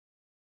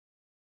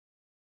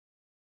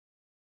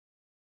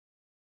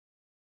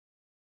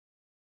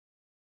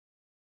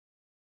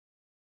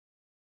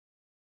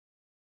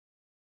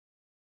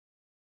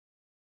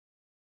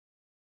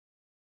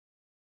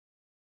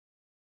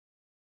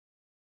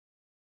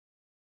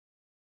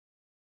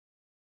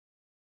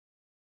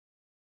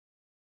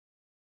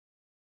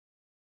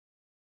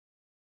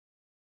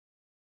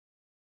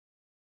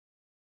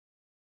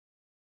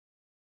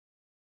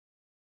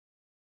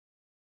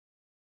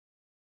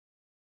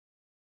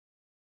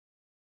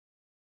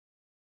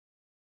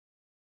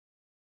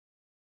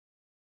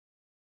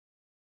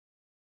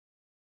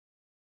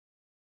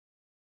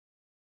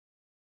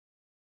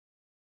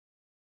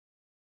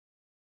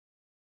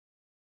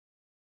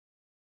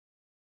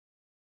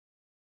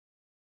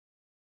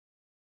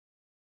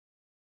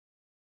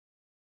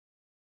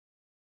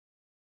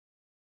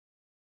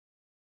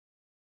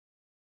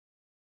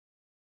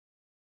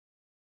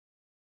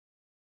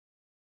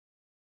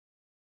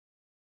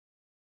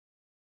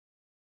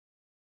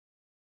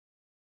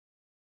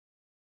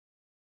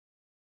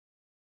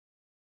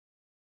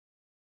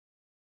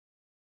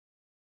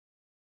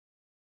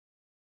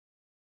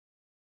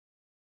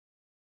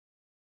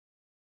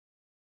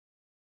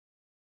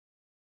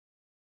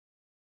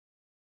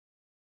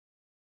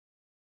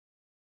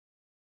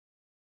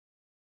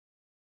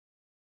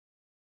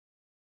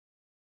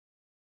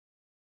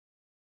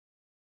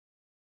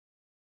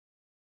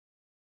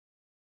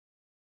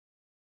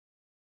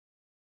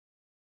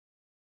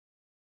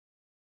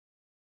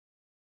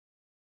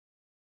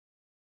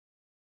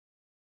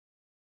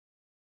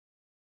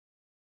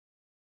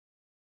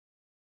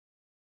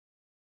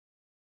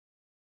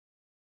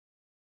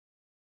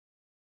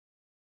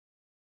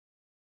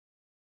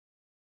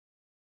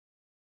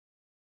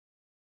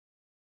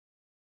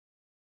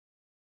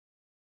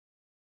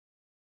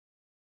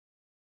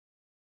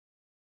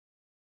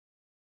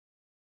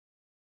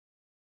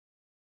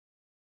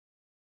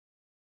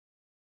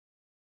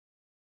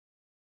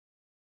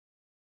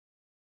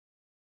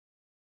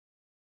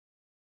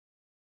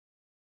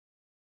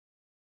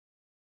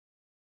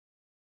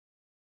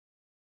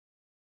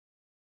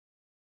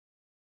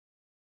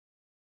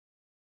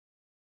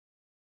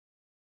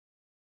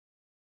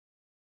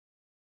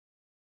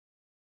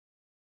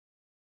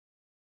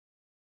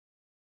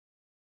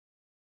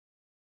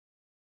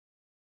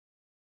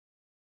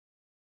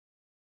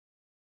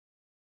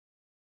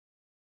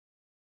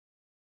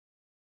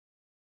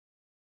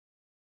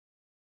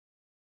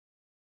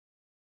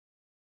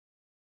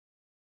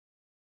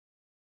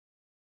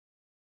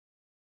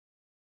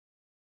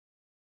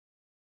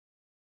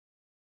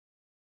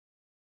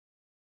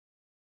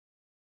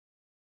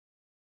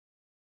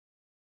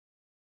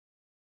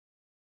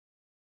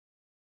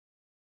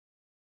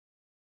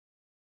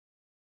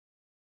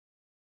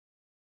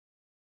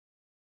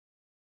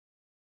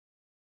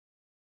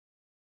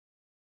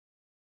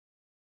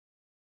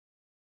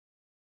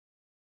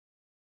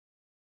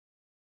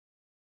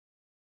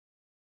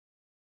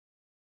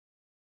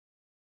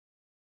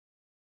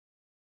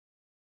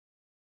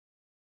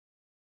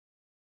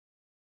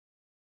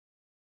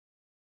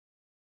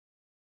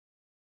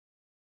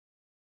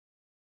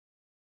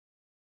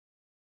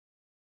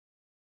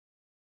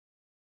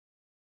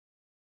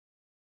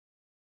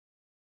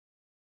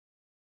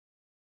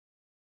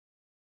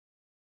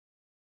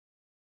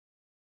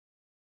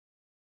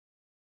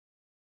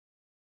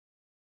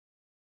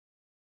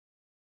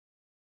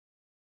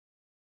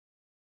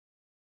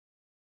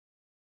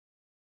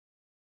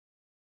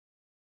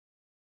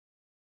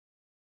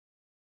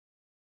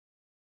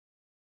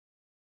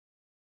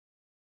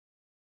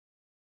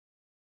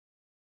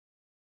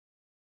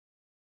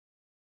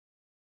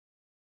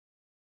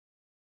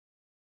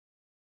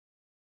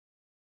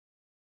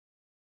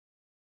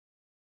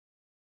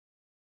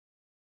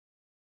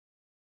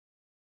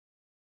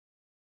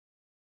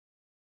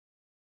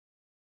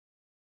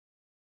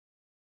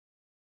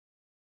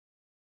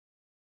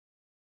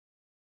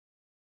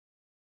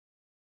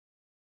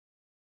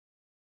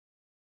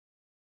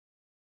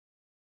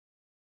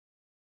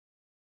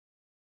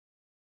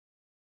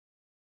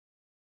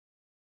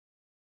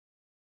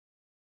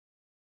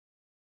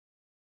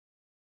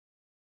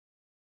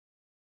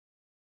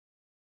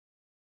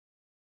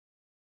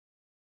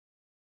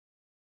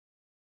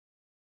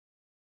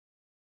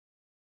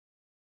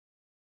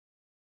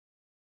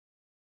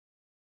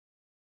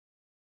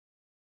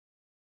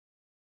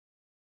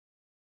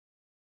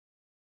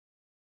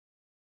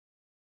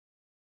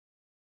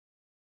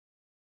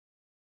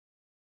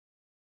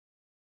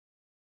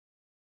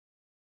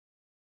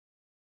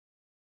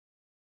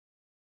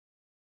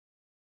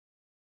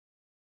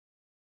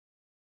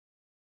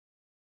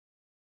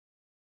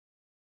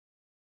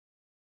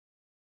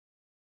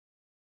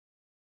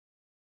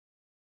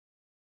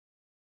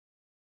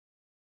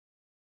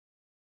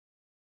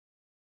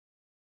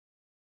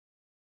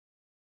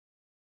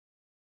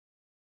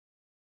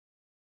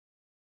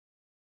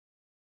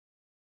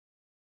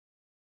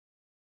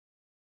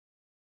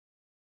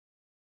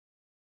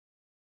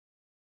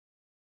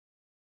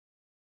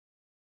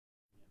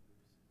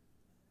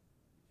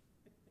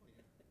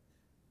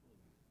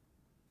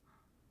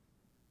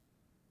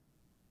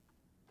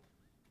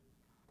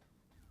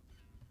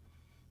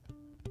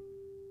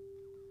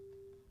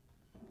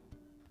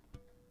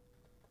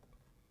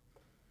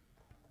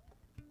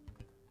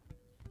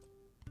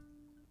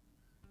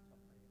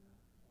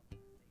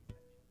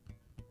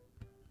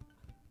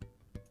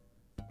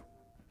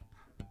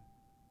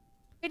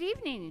Good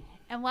evening,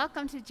 and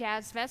welcome to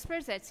Jazz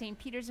Vespers at St.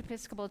 Peter's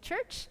Episcopal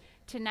Church.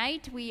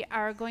 Tonight we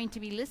are going to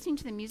be listening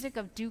to the music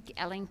of Duke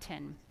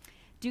Ellington.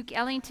 Duke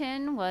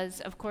Ellington was,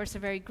 of course, a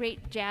very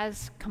great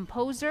jazz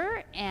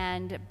composer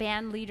and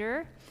band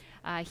leader.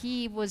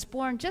 He was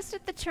born just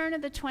at the turn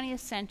of the 20th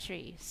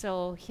century,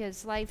 so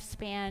his life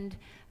spanned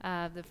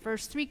the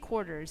first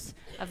 3/4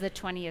 of the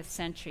 20th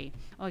century.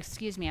 Oh,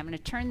 excuse me, I'm going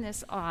to turn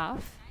this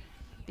off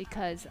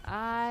because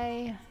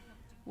I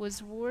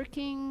was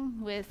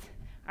working with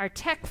our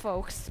tech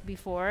folks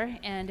before,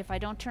 and if I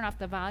don't turn off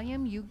the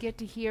volume, you get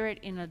to hear it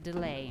in a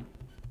delay.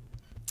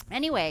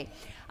 Anyway,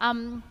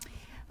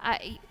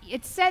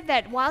 it's said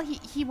that while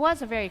he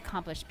was a very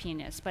accomplished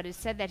pianist, but it's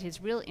said that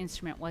his real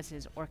instrument was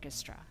his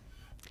orchestra.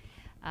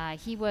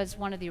 He was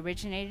one of the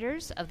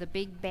originators of the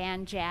big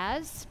band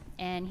jazz,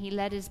 and he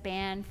led his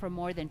band for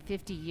more than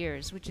 50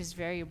 years, which is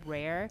very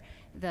rare.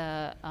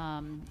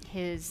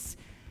 His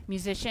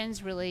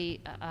musicians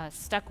really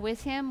stuck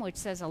with him, which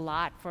says a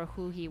lot for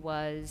who he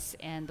was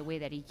and the way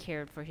that he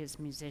cared for his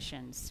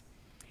musicians.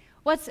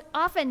 What's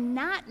often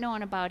not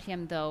known about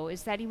him, though,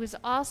 is that he was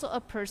also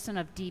a person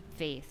of deep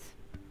faith.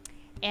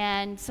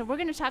 And so we're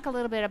going to talk a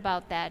little bit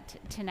about that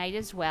tonight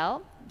as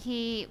well.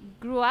 He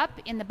grew up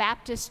in the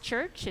Baptist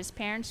church. His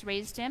parents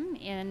raised him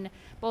in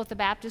both the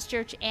Baptist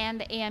church and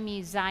the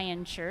AME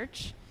Zion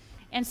church.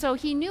 And so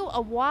he knew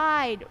a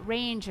wide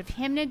range of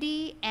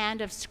hymnody and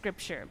of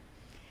scripture.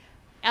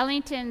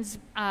 Ellington's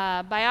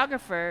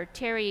biographer,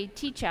 Terry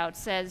Teachout,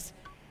 says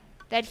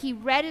that he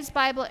read his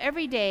Bible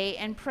every day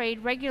and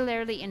prayed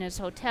regularly in his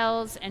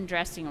hotels and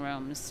dressing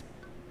rooms.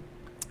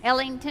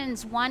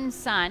 Ellington's one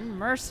son,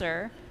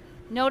 Mercer,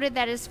 noted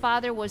that his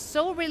father was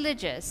so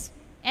religious,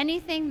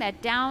 anything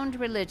that downed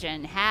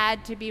religion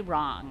had to be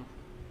wrong.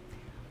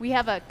 We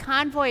have a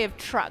convoy of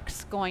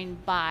trucks going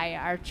by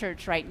our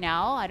church right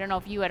now. I don't know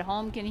if you at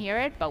home can hear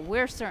it, but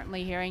we're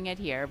certainly hearing it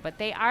here. But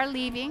they are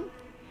leaving.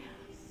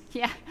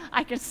 Yeah,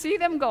 I can see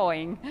them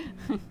going.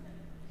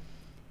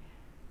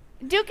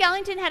 Duke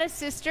Ellington had a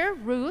sister,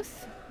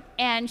 Ruth,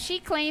 and she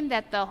claimed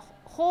that the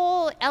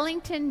whole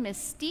Ellington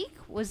mystique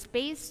was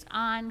based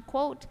on,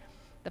 quote,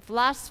 the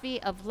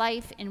philosophy of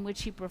life in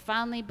which he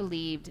profoundly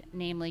believed,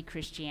 namely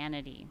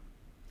Christianity.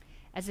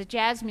 As a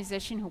jazz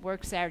musician who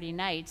worked Saturday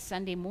nights,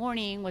 Sunday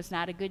morning was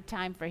not a good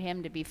time for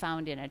him to be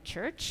found in a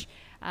church,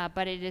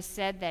 but it is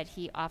said that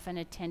he often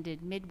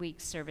attended midweek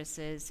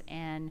services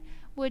and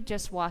would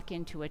just walk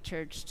into a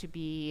church to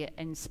be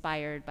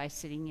inspired by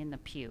sitting in the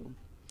pew.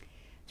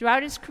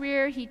 Throughout his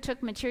career, he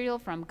took material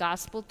from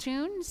gospel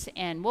tunes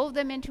and wove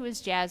them into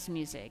his jazz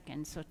music,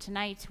 and so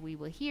tonight we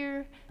will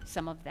hear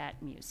some of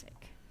that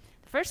music.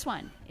 The first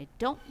one, It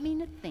Don't Mean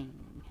a Thing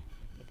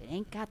If It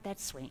Ain't Got That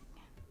Swing.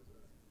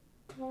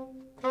 It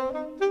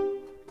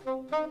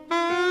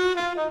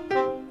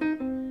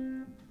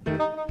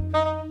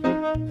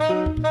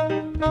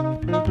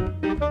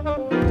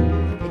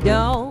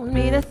don't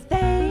mean a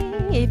thing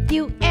if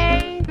you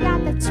ain't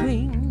got that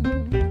swing.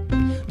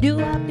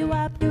 Do-wop,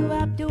 do-wop,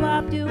 do-wop,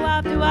 do-wop,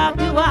 do-wop, do-wop,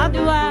 do-wop,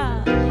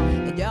 do-wop.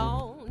 It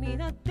don't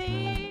mean a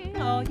thing,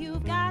 all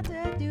you've got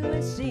to do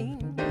is sing.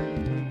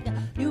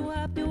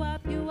 Do-wop,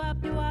 do-wop,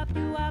 do-wop, do-wop,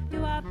 do-wop,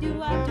 do-wop,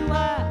 do-wop,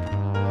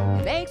 do-wop.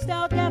 It makes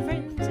no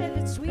difference if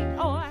it's sweet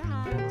or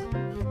hot.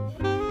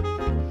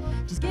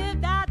 Just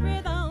give that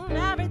rhythm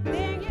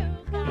everything you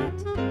got.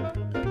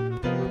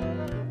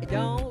 It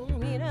don't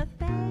mean a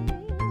thing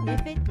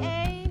if it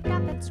ain't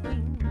got that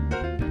swing.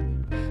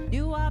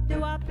 Do-wop,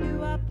 do-wop,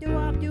 do-wop,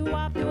 do-wop,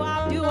 do-wop,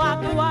 do-wop,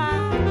 do-wop,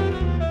 do-wop.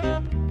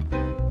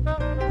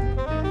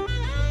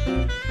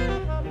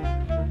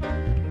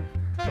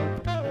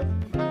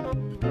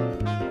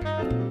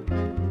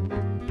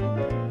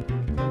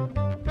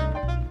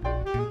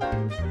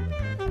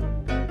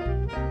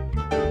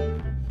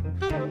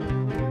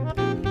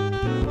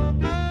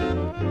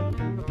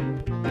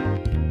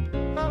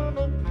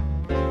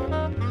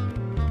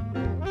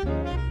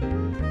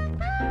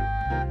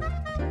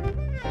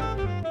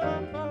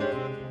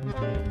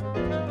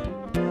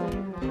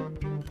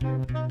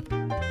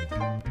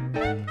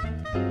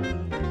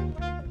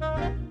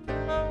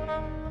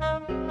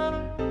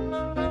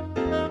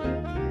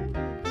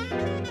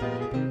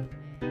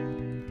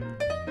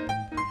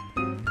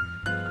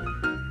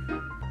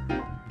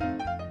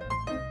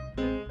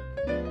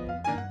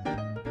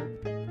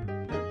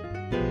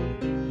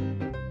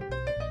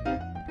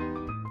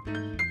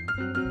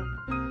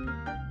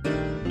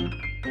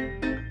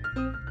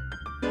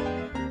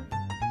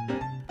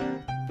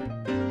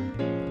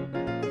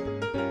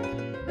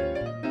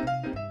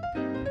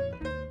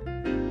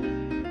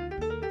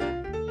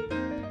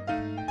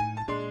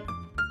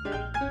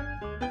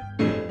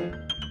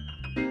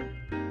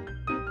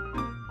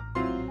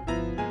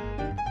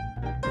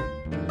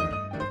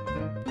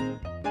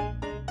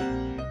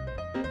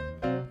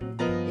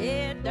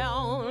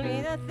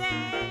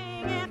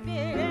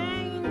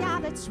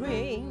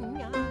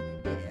 Swing,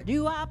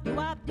 do-wop,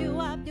 do-wop,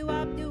 do-wop,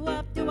 do-wop,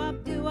 do-wop,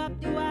 do-wop, do-wop,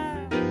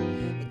 do-wop.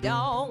 It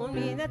don't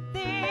mean a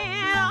thing,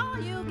 all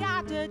you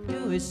got to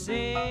do we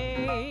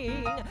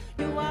sing.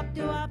 Do-wop,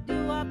 do-wop,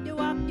 do-wop,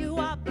 do-wop,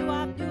 do-wop,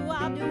 do-wop,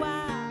 do-wop,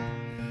 do-wop.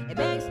 It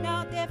makes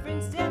no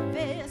difference if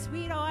it's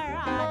sweet or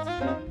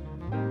hot.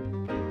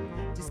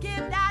 Just give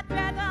that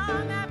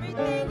rhythm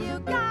everything you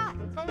got.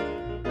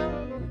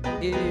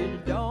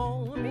 It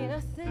don't mean a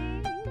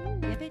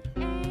thing if it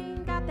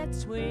ain't got that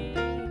swing.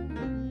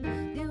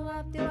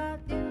 Do-wop,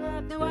 do-wop,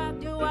 do-wop, do-wop,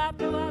 do-wop,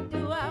 do-wop,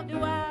 do-wop,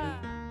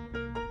 do-wop.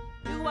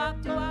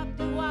 Do-wop, do-wop,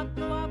 do-wop,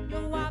 do-wop,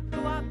 do-wop,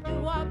 do-wop,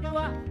 do-wop,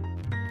 do-wop.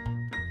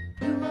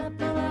 Do-wop,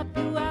 do-wop,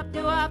 do-wop,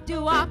 do-wop,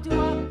 do-wop,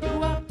 do-wop,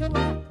 do-wop,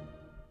 do-wop.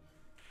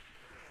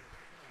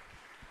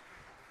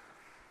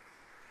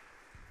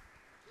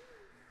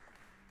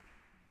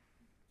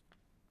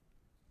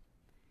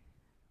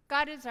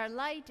 God is our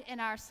light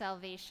and our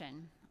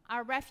salvation,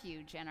 our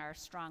refuge and our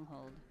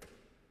stronghold.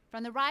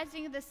 From the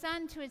rising of the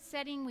sun to its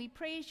setting, we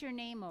praise your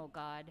name, O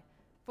God,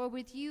 for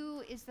with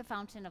you is the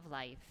fountain of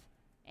life,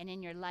 and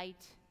in your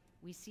light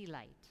we see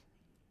light.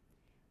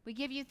 We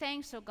give you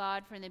thanks, O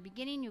God, for in the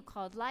beginning you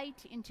called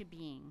light into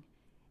being,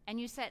 and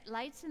you set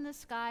lights in the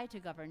sky to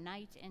govern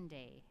night and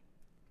day.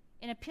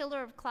 In a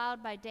pillar of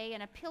cloud by day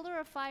and a pillar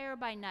of fire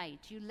by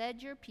night, you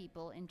led your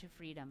people into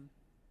freedom.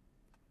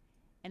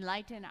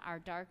 Enlighten our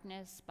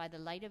darkness by the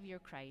light of your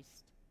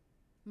Christ.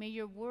 May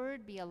your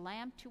word be a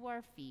lamp to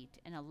our feet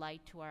and a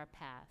light to our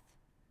path,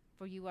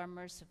 for you are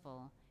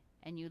merciful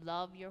and you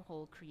love your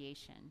whole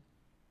creation.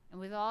 And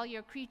with all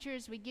your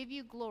creatures, we give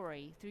you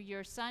glory through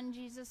your Son,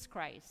 Jesus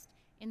Christ,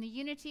 in the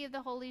unity of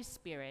the Holy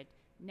Spirit,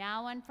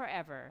 now and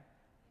forever.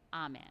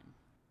 Amen.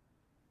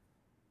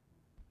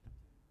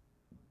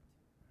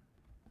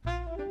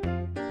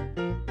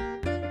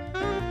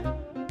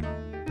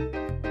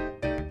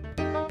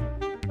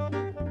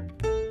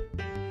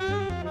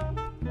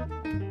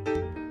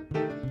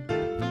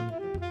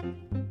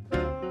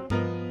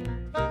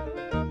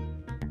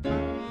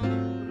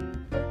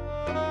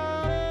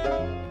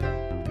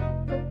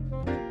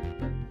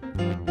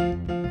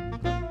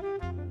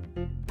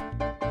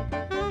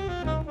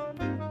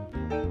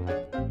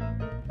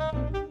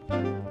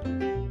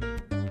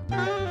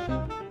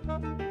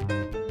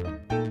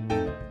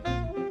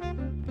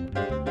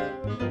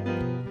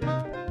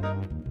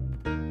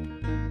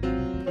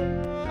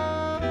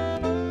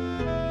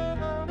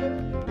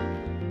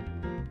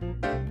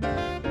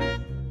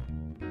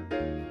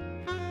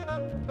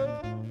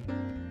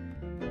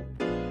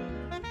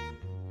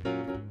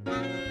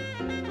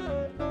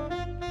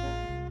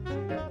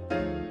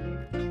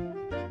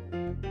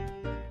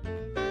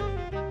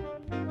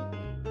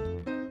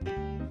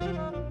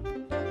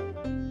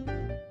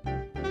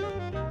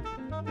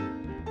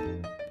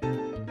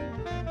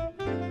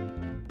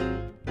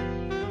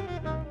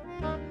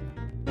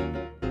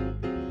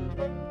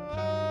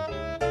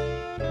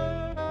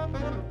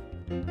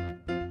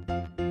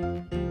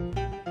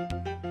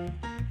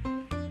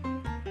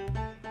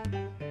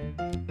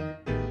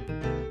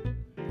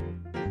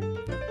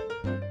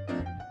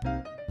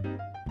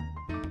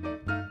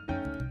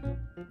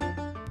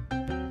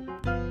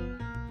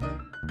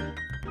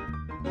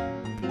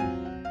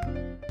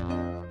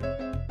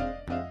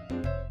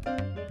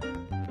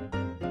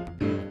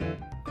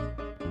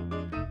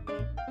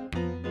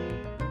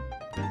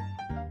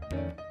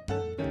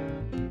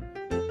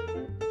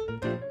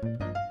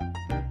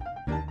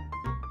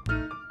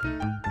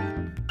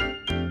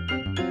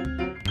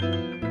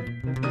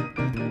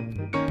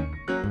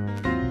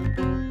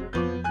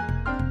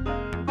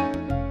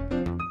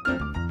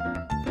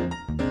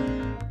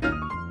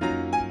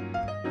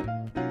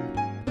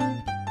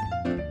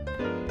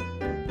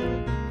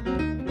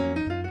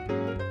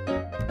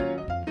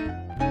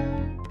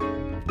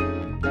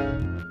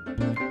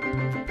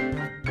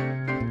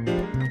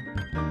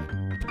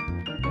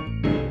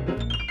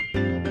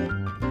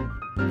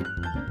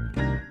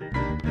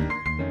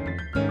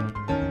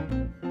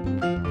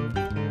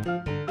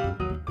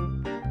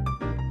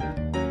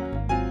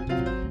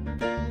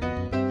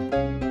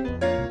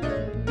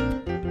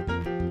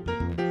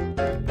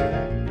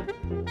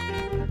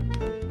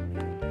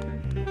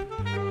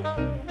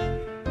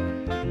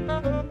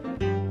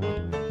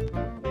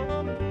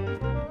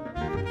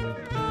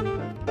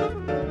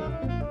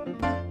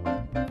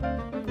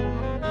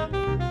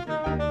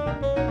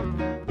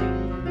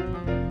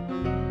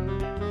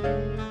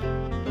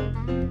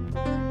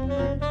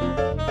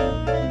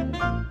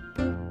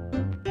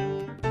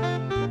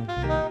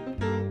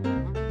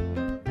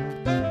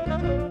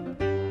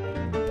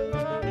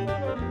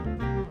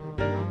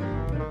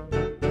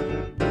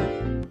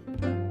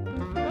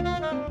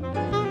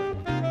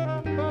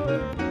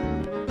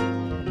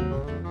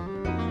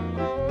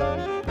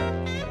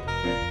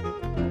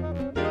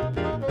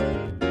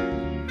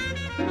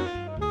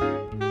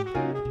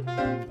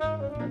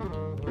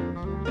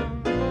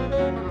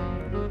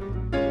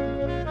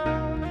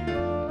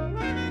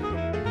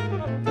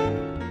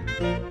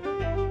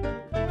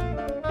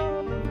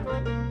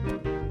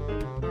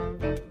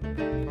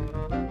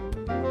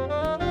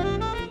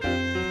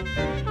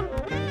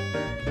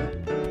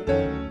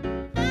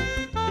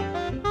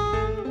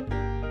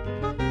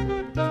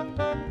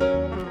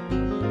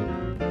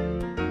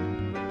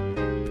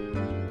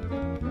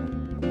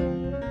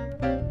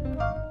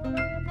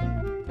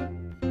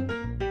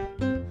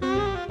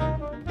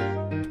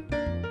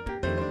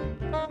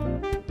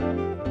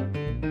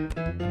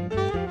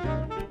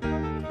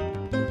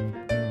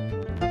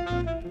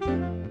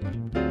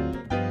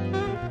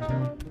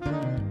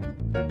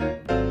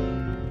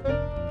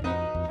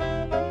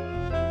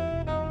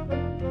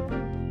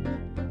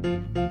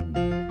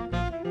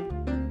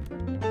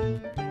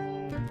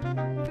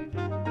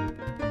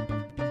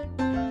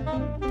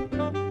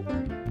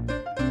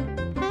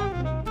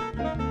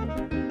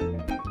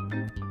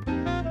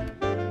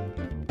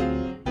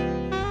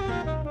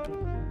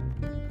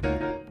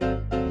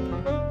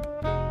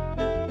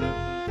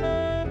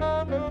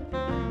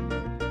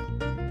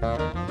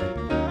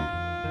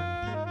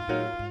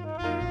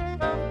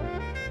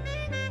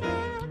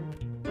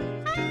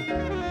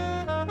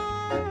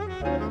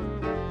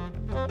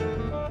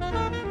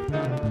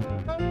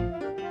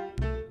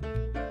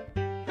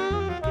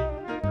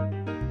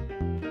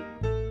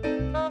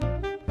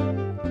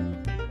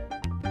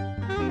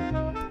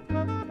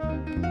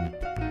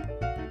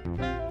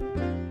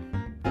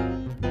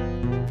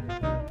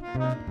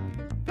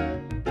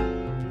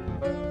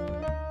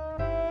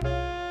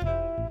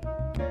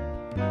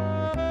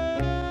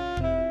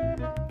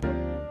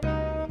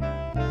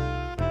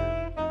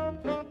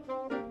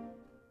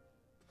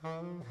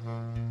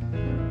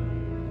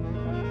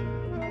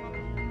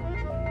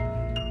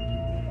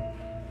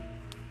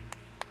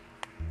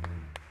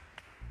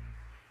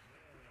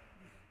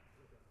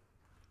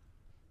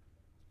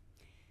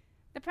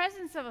 The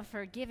presence of a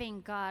forgiving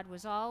God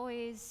was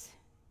always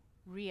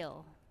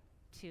real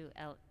to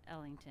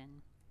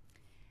Ellington,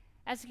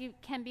 as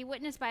can be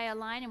witnessed by a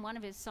line in one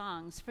of his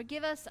songs,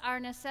 "Forgive us our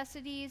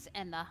necessities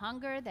and the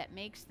hunger that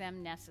makes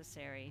them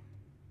necessary."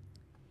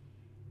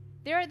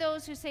 There are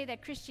those who say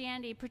that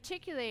Christianity,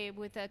 particularly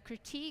with a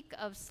critique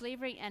of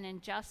slavery and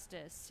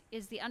injustice,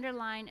 is the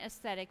underlying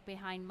aesthetic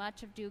behind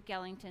much of Duke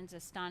Ellington's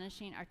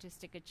astonishing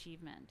artistic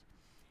achievement.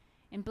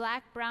 In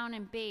Black, Brown,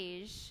 and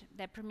Beige,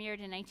 that premiered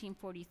in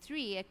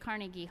 1943 at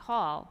Carnegie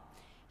Hall,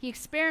 he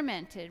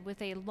experimented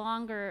with a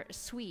longer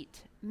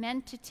suite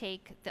meant to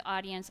take the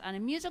audience on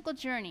a musical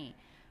journey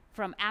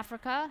from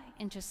Africa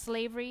into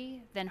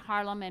slavery, then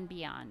Harlem and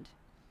beyond.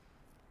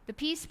 The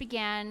piece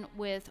began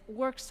with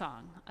Work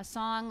Song, a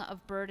song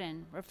of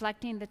burden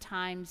reflecting the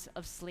times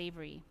of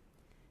slavery.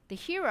 The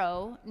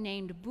hero,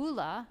 named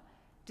Bula,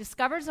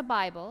 discovers a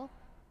Bible,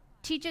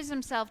 teaches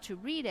himself to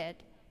read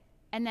it,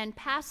 and then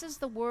passes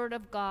the word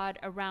of God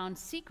around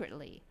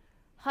secretly,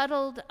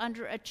 huddled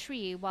under a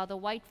tree while the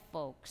white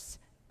folks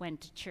went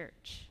to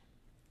church.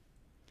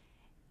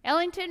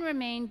 Ellington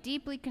remained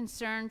deeply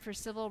concerned for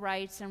civil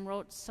rights and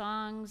wrote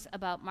songs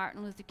about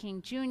Martin Luther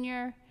King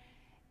Jr.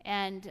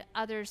 and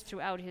others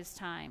throughout his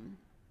time.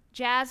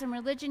 Jazz and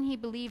religion, he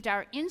believed,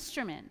 are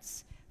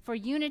instruments for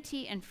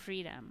unity and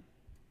freedom,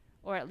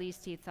 or at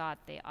least he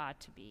thought they ought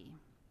to be.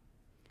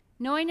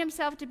 Knowing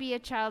himself to be a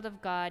child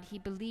of God, he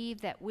believed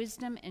that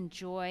wisdom and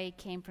joy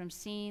came from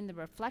seeing the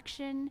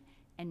reflection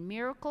and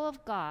miracle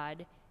of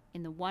God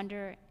in the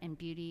wonder and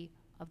beauty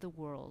of the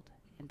world,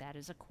 and that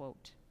is a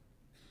quote.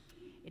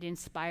 It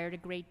inspired a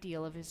great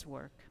deal of his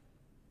work.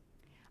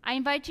 I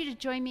invite you to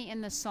join me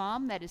in the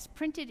psalm that is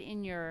printed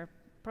in your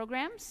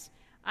programs.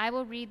 I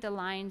will read the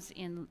lines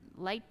in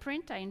light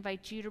print. I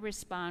invite you to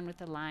respond with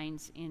the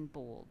lines in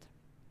bold.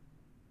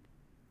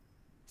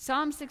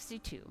 Psalm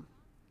 62.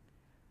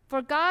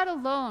 For God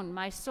alone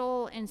my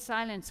soul in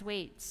silence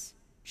waits.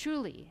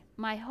 Truly,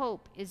 my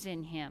hope is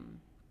in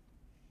him.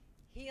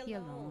 He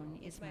alone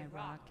is my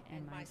rock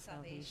and my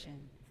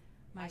salvation,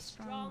 my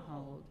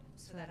stronghold,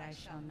 so that I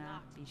shall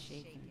not be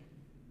shaken.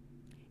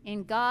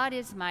 In God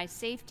is my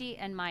safety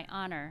and my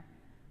honor.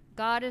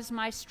 God is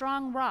my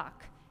strong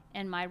rock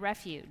and my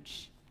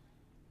refuge.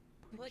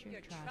 Put your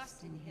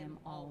trust in him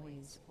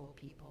always, O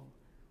people.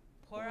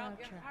 Pour out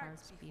your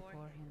hearts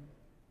before him,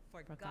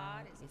 for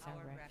God is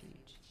our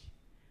refuge.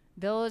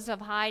 Those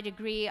of high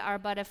degree are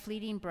but a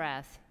fleeting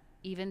breath.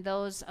 Even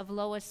those of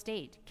low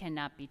estate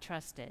cannot be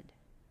trusted.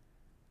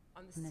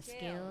 On the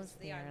scales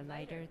they are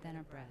lighter than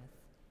a breath,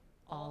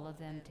 all of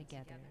them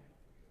together.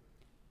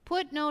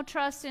 Put no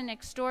trust in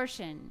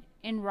extortion.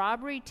 In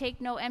robbery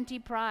take no empty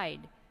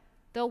pride.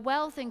 Though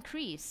wealth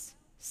increase,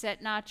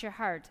 set not your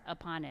heart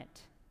upon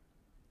it.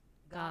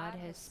 God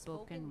has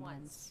spoken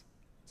once,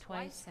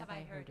 twice have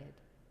I heard it,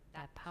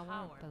 that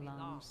power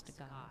belongs to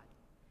God.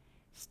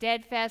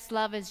 Steadfast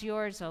love is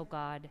yours, O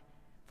God,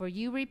 for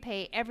you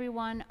repay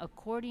everyone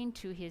according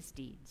to his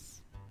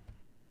deeds.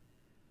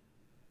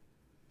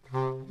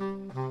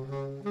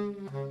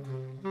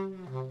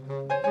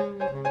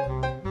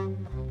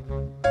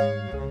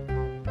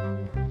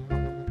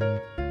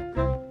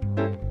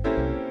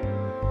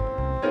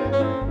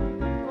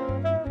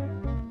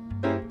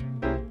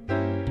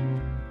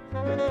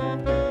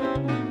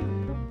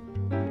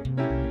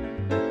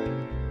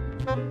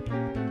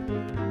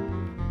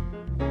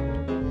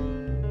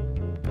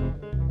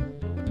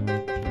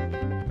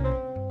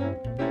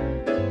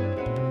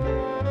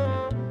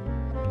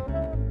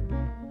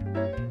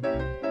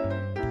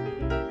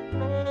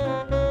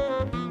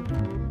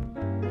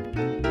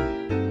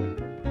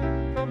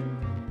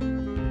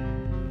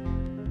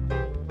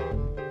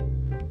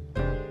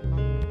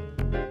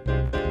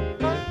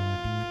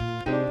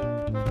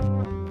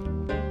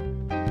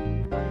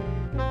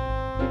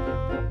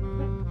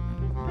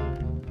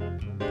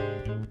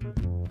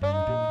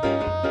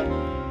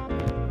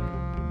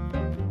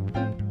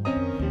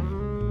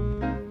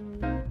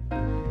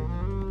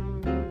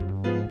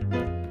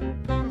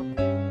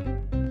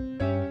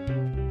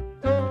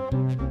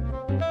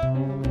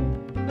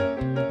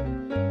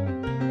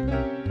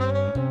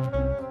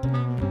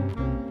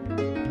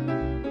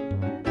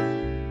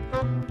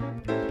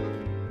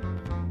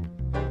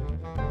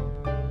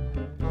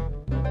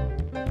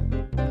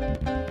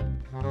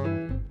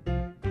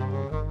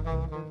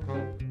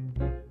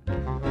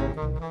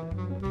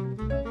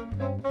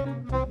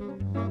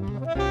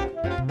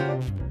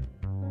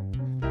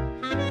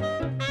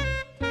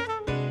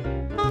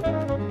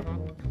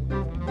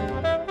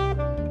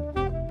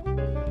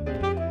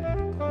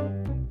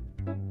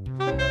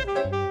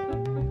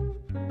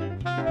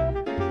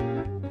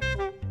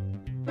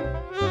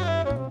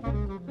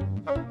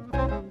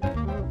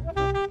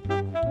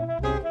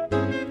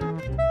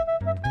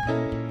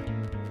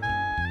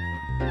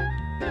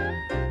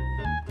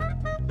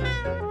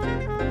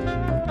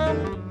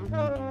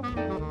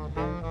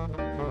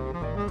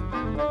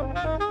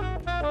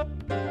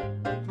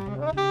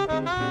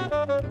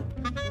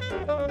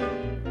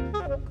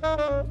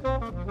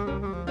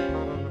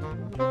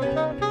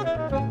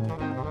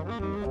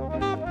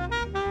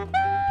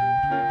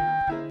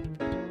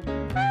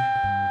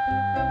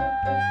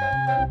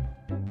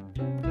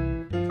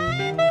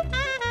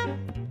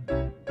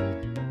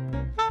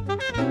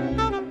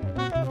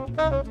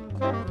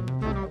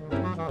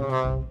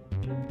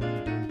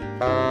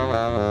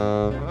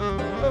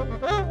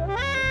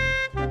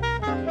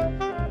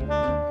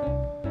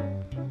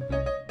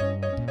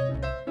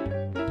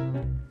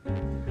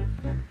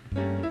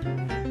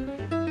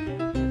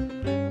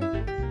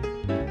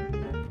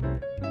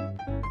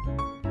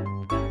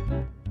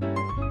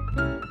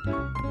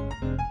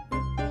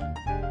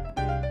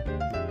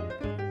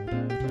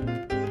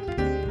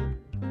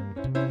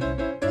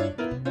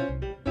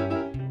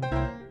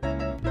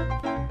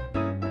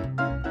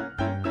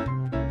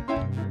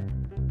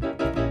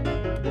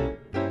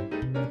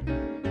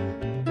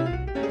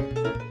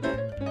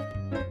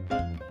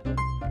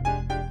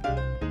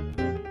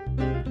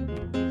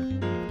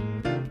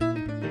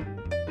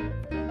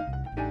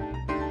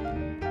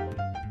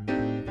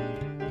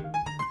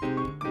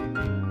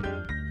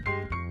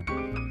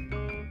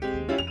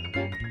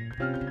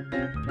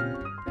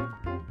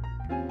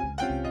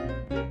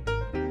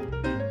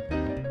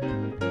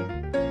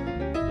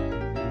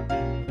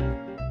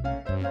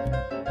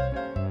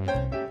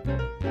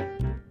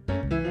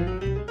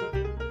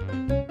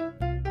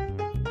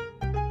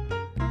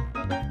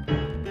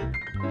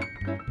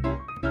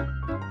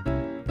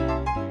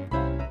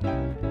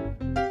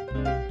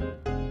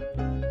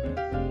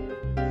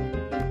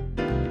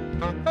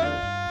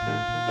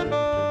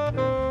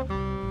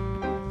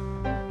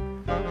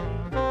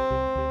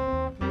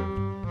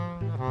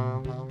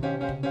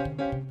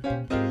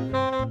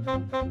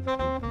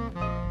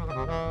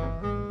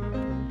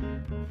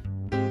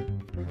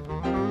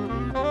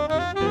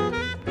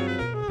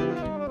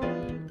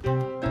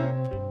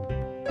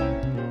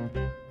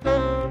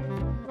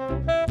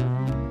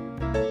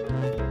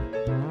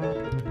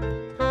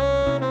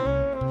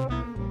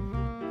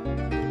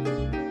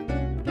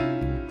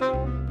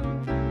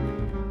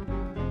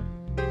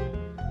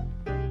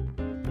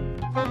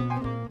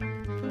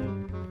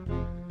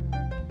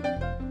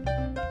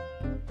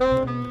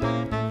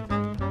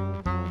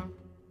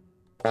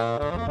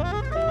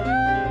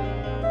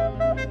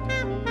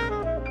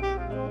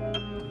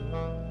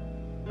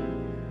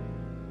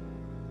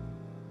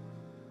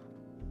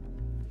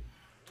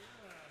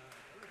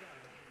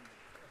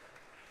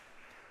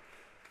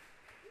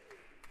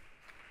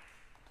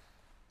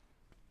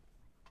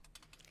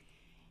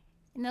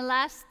 In the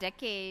last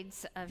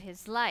decades of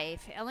his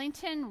life,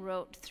 Ellington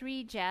wrote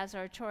 3 jazz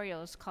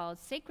oratorios called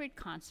Sacred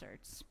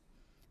Concerts.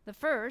 The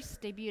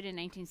first debuted in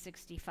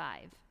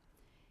 1965.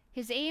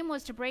 His aim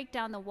was to break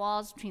down the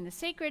walls between the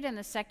sacred and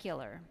the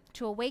secular,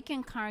 to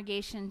awaken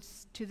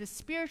congregations to the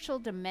spiritual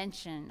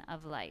dimension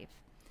of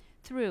life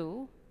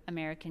through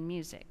American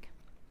music.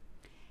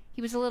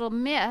 He was a little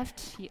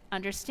miffed,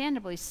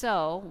 understandably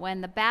so,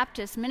 when the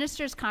Baptist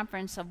Ministers'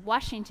 Conference of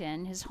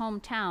Washington, his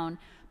hometown,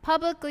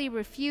 publicly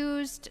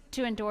refused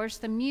to endorse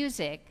the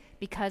music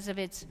because of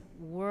its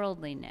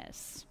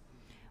worldliness,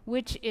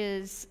 which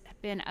has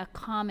been a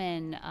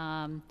common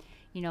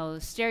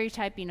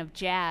stereotyping of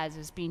jazz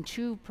as being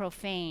too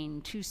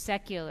profane, too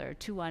secular,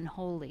 too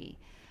unholy,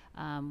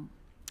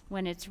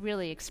 when it's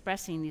really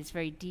expressing these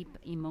very deep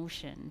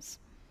emotions.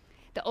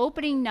 The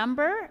opening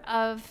number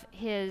of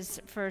his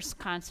first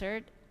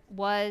concert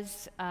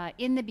was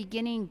In the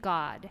Beginning,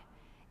 God,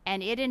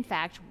 and it, in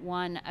fact,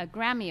 won a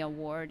Grammy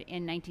Award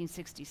in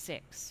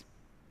 1966.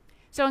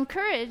 So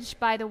encouraged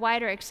by the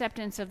wider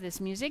acceptance of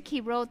this music, he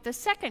wrote the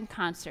second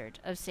concert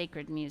of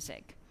sacred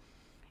music.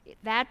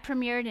 That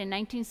premiered in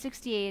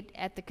 1968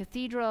 at the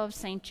Cathedral of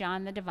St.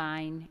 John the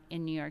Divine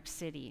in New York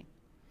City,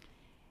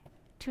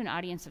 to an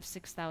audience of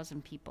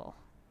 6,000 people.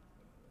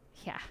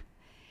 Yeah.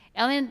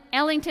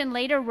 Ellington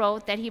later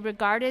wrote that he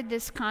regarded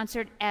this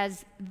concert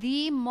as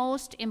the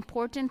most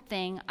important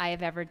thing I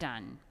have ever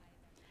done.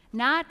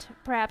 Not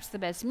perhaps the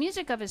best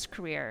music of his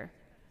career,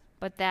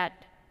 but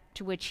that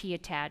to which he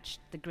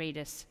attached the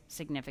greatest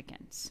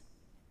significance.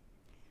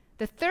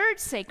 The third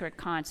sacred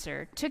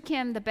concert took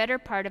him the better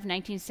part of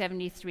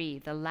 1973,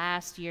 the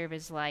last year of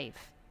his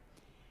life,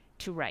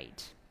 to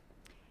write.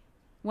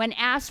 When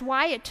asked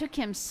why it took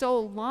him so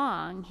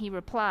long, he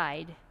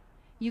replied,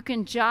 "You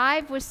can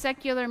jive with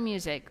secular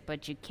music,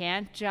 but you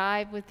can't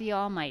jive with the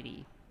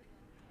Almighty."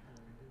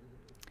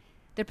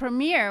 The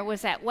premiere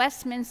was at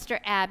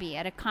Westminster Abbey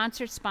at a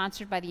concert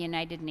sponsored by the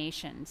United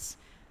Nations.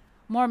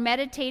 More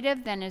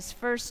meditative than his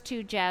first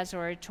 2 jazz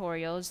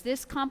oratorios,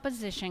 this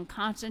composition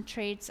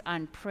concentrates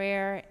on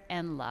prayer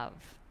and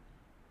love.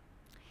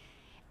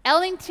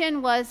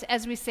 Ellington was,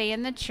 as we say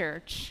in the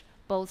church,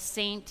 both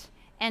saint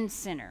and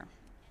sinner.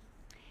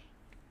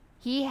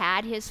 He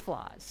had his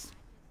flaws.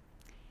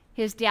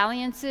 His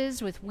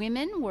dalliances with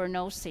women were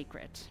no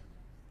secret.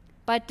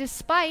 But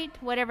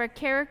despite whatever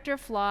character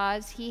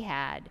flaws he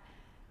had,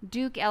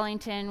 Duke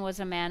Ellington was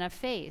a man of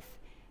faith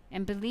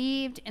and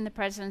believed in the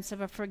presence of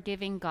a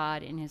forgiving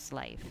God in his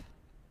life.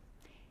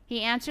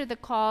 He answered the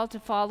call to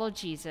follow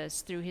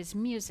Jesus through his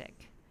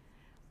music,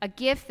 a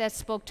gift that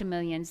spoke to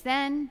millions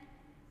then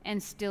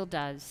and still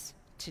does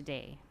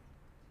today.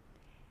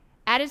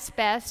 At its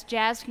best,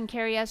 jazz can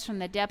carry us from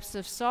the depths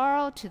of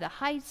sorrow to the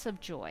heights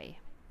of joy.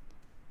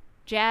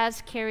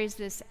 Jazz carries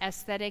this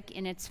aesthetic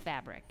in its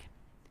fabric.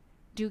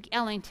 Duke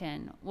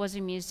Ellington was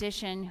a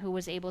musician who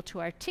was able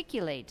to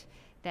articulate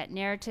that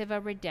narrative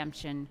of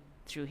redemption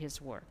through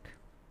his work.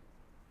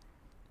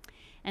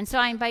 And so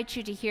I invite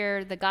you to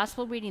hear the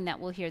gospel reading that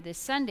we'll hear this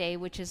Sunday,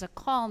 which is a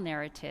call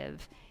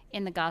narrative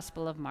in the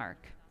Gospel of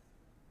Mark.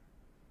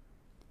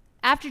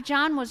 After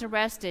John was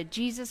arrested,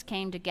 Jesus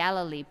came to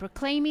Galilee,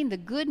 proclaiming the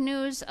good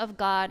news of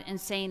God and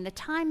saying, "The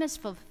time is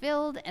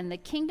fulfilled and the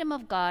kingdom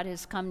of God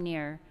has come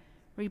near.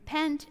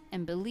 Repent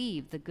and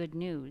believe the good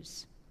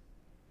news."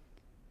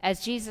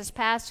 As Jesus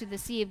passed through the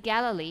Sea of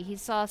Galilee, he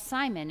saw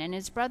Simon and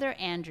his brother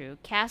Andrew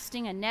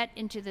casting a net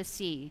into the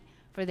sea,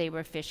 for they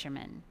were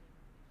fishermen.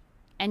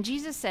 And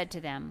Jesus said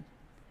to them,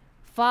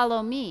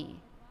 "Follow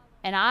me,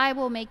 and I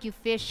will make you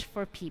fish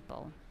for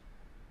people."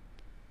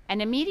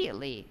 And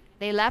immediately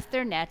they left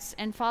their nets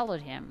and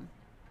followed him.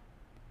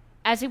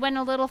 As he went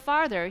a little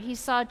farther, he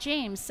saw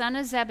James, son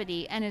of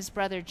Zebedee, and his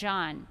brother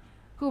John,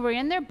 who were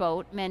in their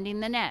boat mending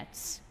the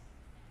nets.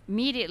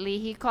 Immediately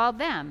he called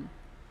them,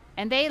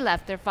 and they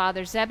left their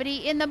father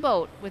Zebedee in the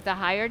boat with the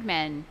hired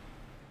men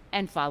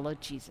and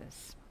followed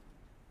Jesus.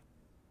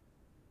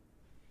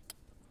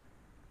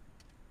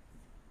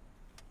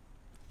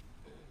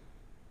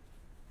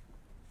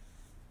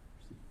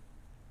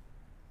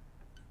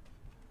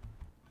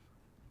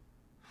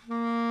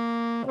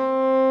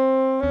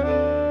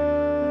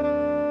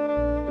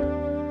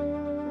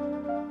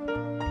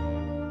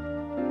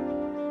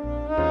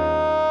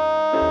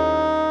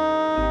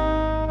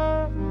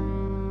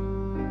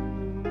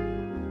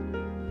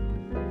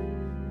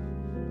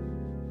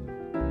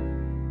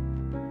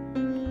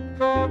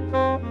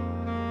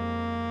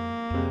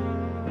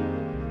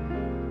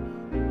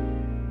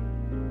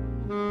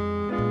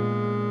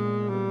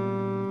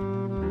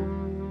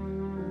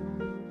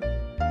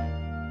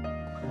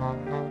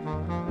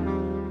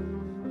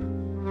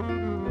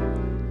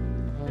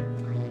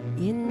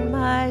 In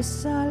my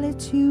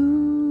solitude,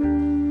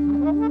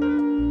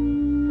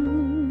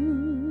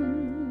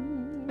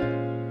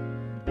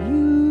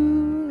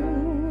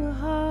 you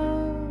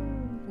hold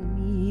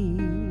me.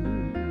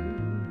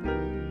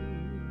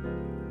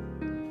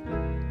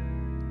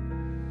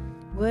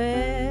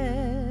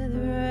 With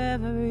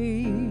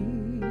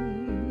reveries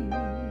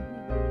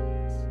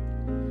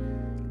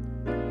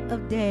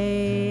of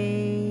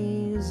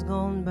days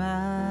gone by.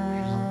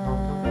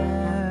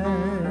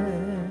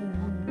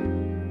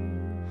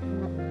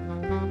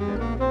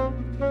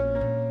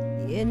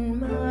 In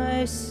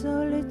my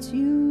solitude,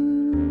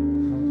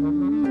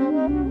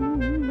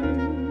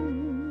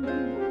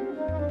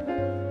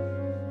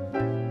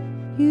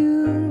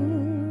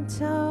 you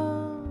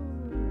taught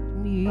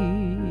me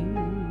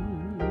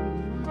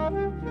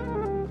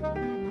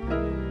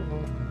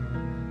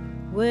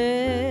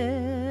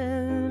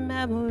with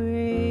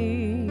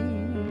memories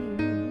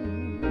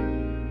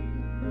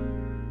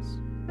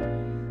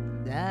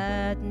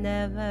that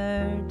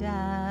never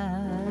die.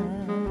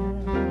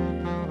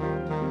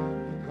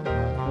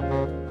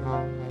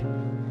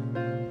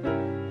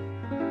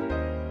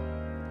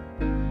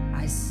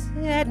 I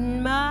sit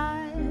in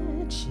my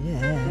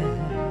chair,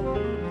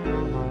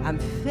 I'm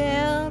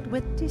filled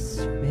with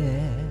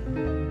despair.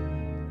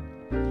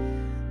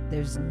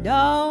 There's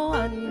no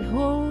one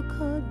who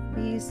could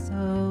be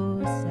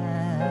so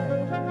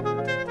sad.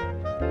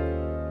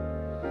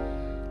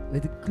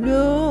 With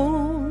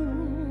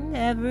gloom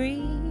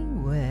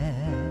everywhere,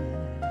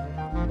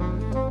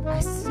 I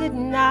sit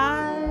and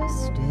I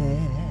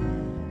stare,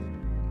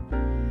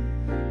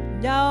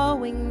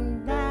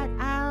 knowing that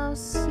I'll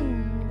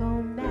soon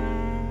go mad.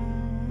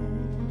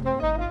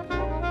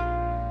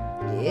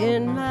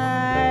 In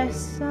my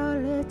solitude,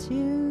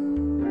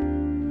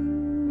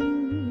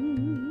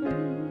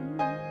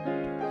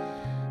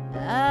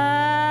 I'm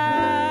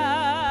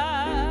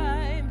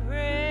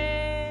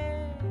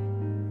praying,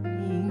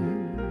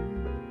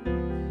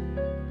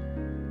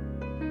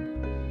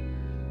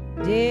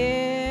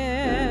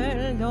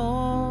 dear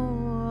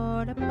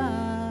Lord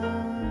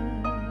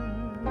above,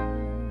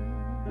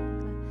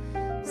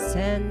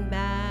 send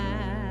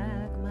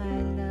back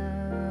my love.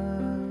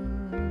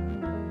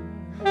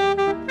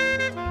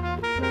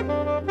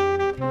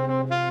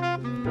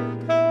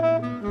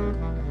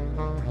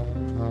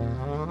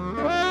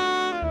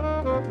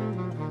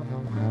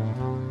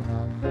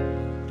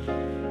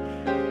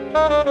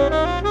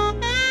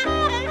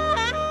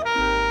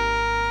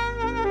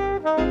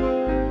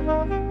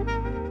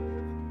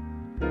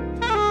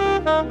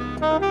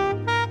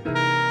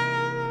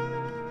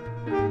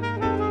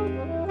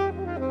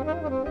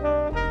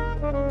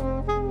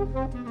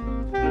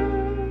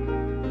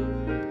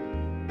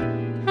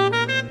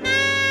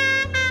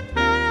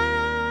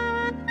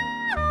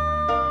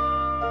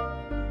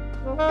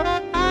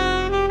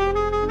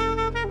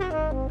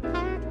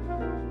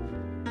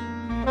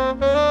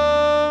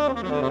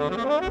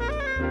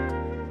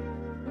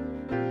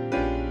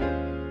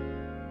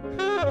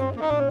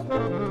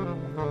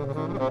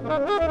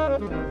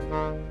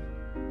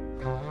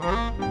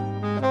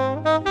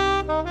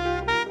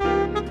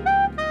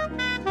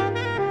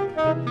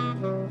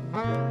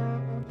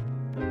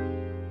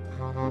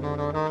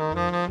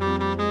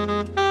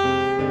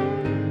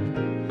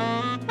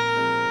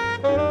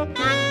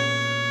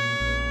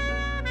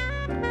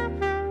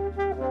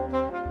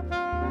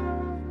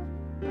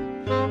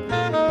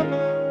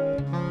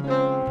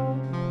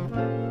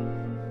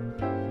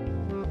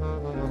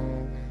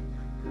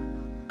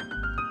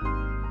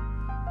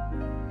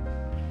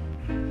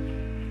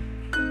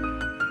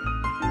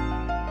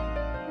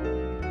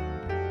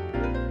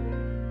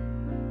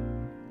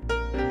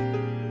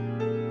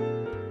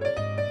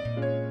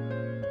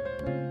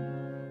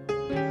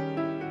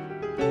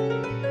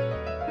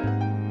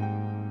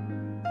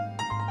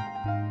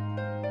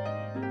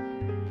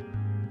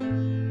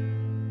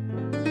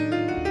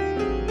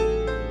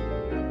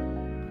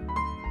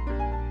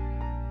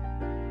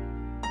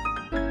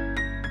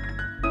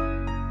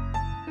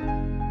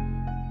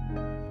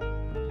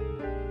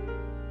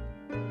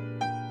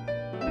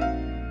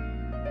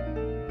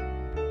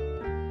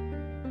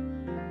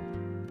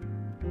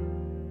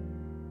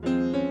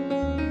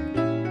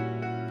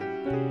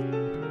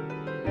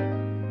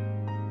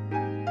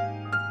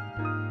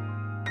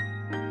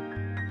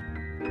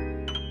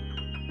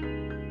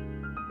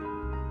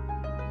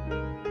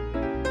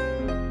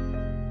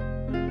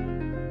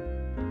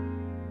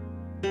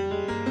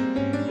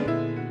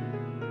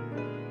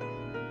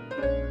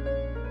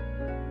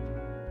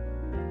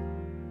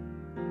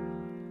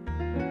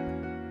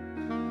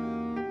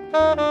 I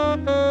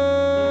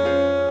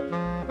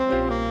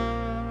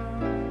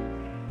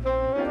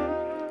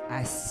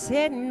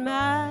sit in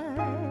my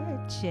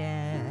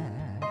chair,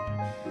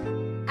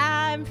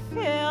 I'm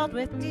filled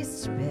with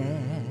despair.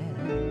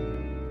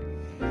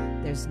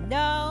 There's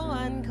no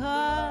one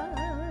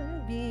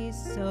could be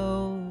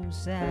so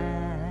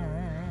sad.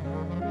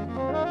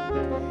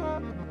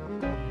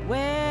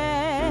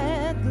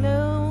 With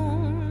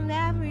gloom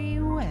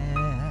everywhere,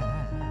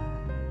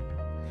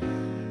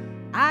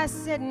 I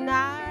sit and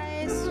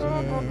I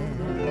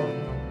stare.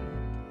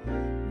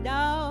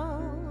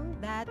 Know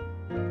that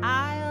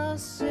I'll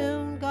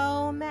soon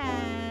go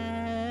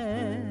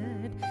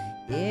mad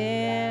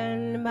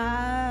in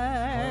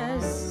my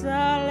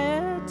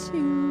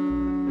solitude.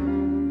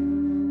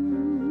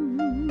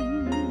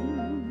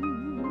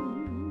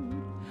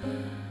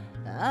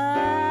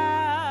 I'm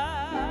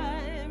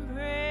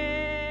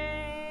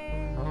praying,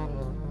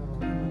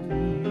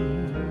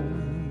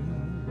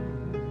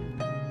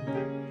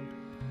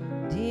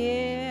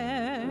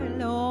 dear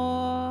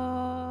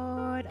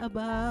Lord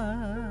above,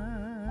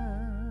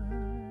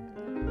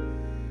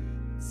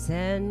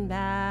 send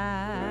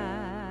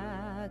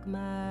back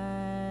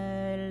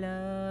my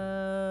love.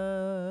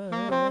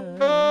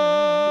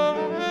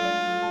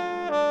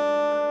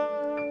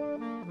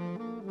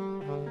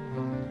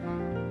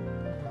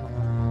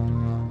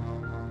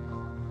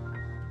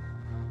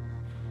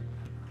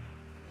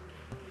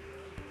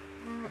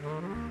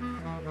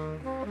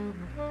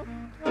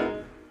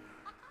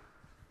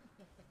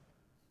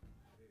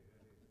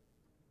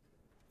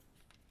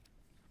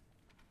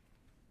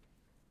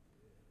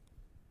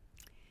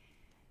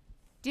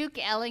 Duke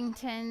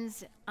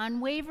Ellington's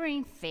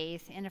unwavering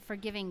faith in a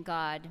forgiving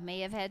God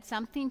may have had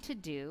something to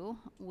do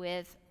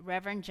with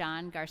Reverend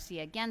John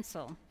Garcia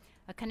Gensel,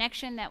 a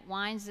connection that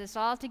winds us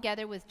all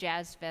together with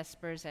Jazz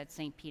Vespers at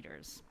St.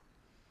 Peter's.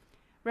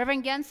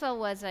 Reverend Gensel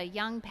was a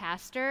young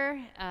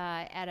pastor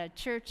at a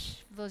church,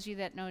 for those of you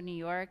that know New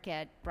York,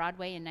 at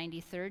Broadway and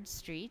 93rd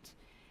Street,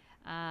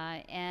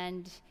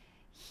 and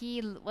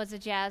he was a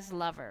jazz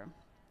lover.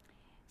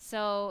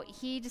 So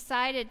he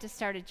decided to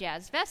start a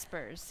Jazz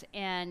Vespers,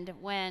 and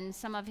when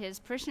some of his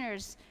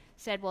parishioners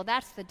said, well,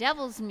 that's the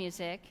devil's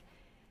music,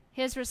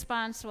 his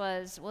response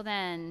was, well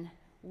then,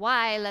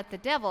 why let the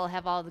devil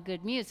have all the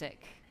good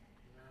music?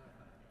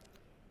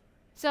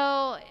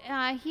 So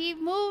he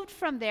moved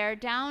from there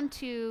down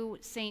to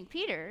St.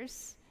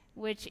 Peter's,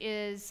 which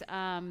is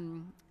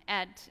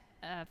at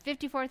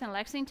 54th and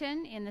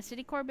Lexington in the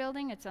City Corps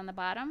building. It's on the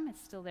bottom.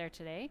 It's still there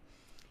today.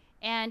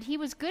 And he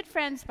was good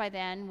friends by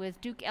then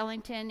with Duke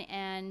Ellington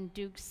and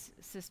Duke's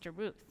sister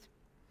Ruth.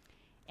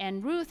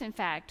 And Ruth, in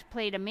fact,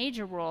 played a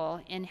major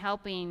role in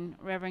helping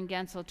Reverend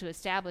Gensel to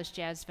establish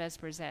Jazz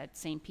Vespers at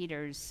St.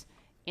 Peter's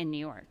in New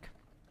York.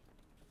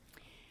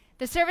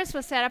 The service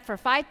was set up for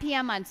 5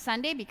 p.m. on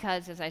Sunday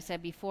because, as I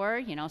said before,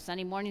 you know,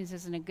 Sunday mornings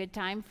isn't a good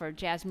time for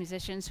jazz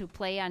musicians who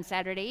play on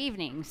Saturday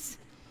evenings.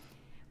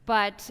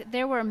 But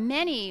there were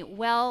many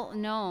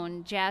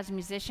well-known jazz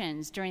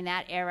musicians during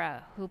that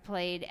era who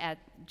played at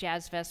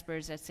Jazz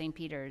Vespers at St.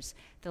 Peter's.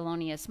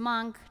 Thelonious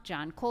Monk,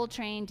 John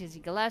Coltrane,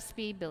 Dizzy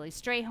Gillespie, Billy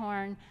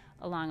Strayhorn,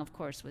 along, of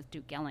course, with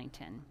Duke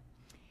Ellington.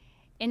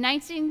 In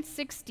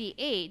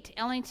 1968,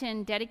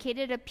 Ellington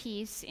dedicated a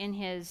piece in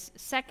his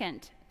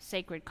second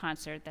sacred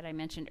concert that I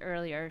mentioned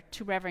earlier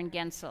to Reverend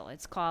Gensel.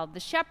 It's called The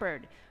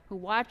Shepherd Who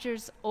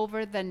Watches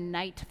Over the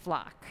Night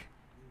Flock.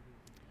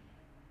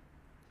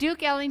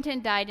 Duke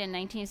Ellington died in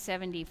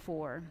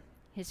 1974.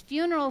 His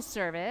funeral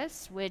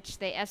service, which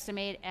they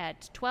estimate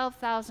at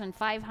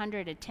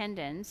 12,500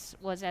 attendants,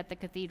 was at the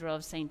Cathedral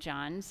of St.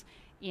 John's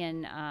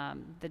in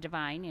the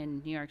Divine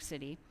in New York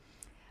City.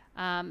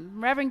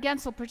 Reverend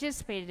Gensel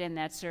participated in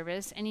that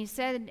service, and he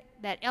said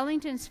that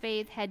Ellington's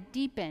faith had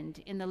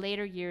deepened in the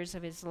later years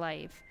of his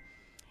life,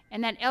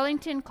 and that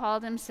Ellington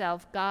called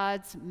himself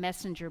God's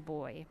messenger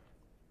boy.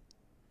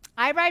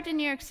 I arrived in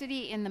New York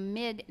City in the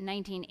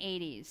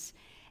mid-1980s,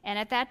 and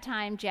at that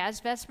time, Jazz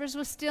Vespers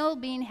was still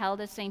being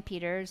held at St.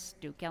 Peter's.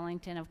 Duke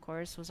Ellington, of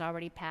course, was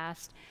already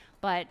passed,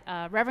 but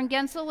Reverend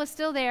Gensel was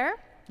still there.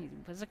 He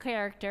was a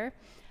character.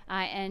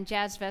 And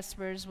Jazz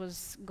Vespers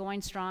was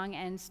going strong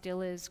and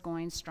still is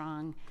going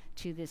strong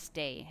to this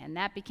day. And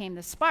that became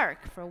the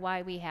spark for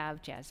why we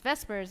have Jazz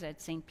Vespers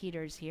at St.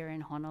 Peter's here in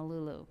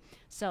Honolulu.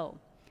 So,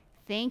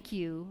 thank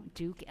you,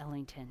 Duke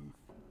Ellington.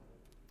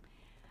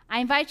 I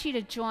invite you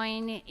to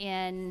join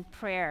in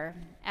prayer.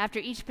 After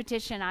each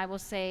petition, I will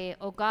say,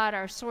 "O God,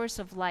 our source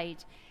of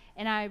light,"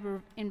 and I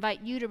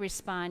invite you to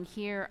respond,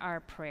 "Hear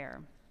our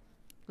prayer."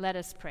 Let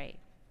us pray.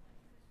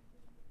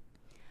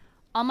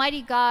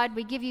 Almighty God,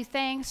 we give you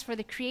thanks for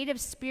the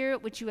creative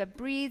spirit which you have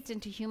breathed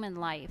into human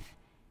life.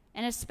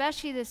 And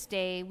especially this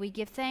day, we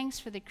give thanks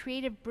for the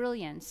creative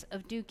brilliance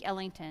of Duke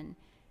Ellington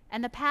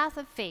and the path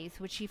of faith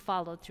which he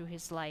followed through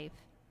his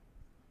life.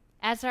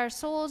 As our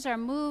souls are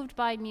moved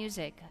by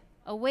music,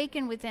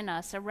 awaken within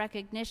us a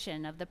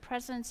recognition of the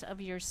presence of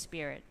your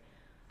Spirit.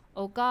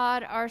 O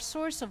God, our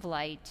source of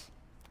light,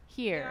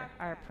 hear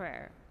our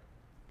prayer.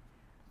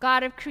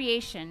 God of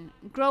creation,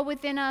 grow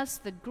within us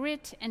the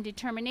grit and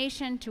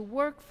determination to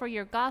work for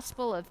your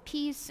gospel of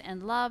peace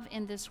and love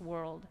in this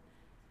world.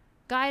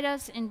 Guide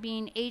us in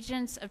being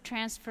agents of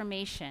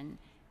transformation,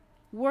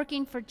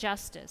 working for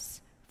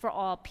justice for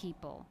all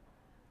people.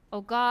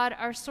 O God,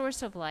 our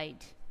source of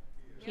light,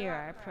 hear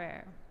our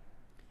prayer.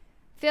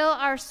 Fill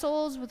our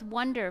souls with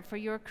wonder for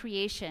your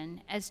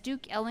creation, as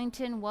Duke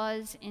Ellington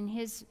was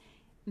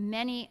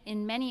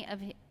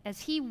as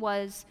he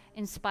was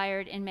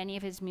inspired in many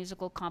of his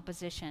musical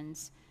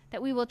compositions,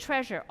 that we will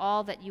treasure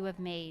all that you have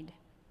made.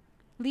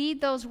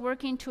 Lead those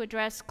working to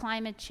address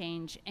climate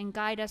change and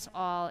guide us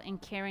all in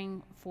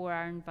caring for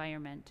our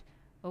environment.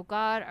 O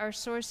God, our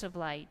source of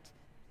light,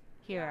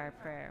 hear our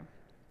prayer.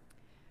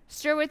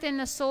 Stir within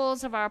the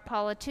souls of our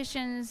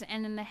politicians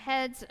and in the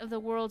heads of the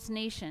world's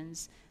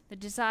nations the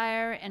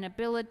desire and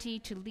ability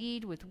to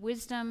lead with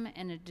wisdom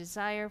and a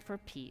desire for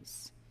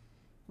peace.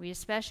 We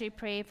especially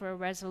pray for a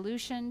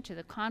resolution to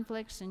the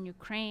conflicts in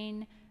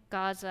Ukraine,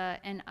 Gaza,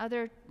 and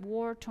other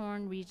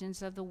war-torn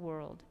regions of the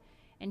world.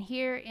 And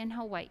here in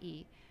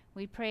Hawaii,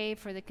 we pray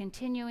for the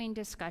continuing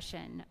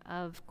discussion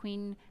of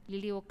Queen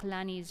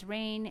Liliuokalani's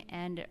reign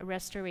and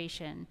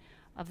restoration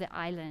of the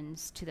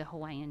islands to the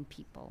Hawaiian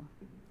people.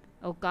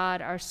 O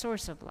God, our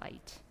source of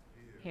light,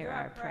 hear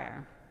our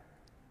prayer.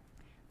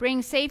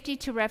 Bring safety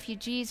to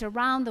refugees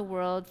around the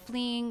world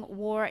fleeing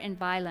war and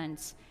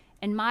violence,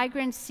 and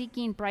migrants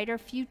seeking brighter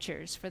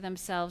futures for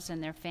themselves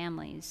and their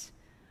families.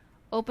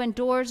 Open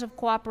doors of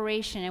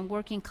cooperation and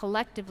working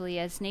collectively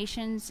as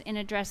nations in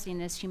addressing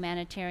this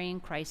humanitarian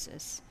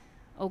crisis.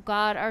 O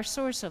God, our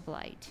source of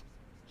light,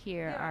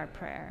 hear our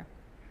prayer.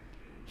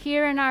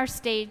 Here in our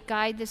state,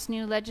 guide this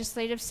new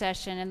legislative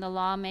session and the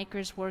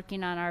lawmakers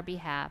working on our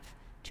behalf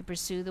to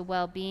pursue the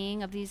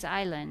well-being of these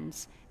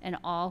islands and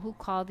all who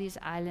call these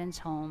islands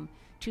home,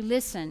 to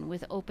listen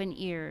with open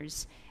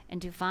ears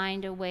and to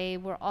find a way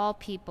where all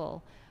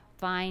people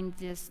find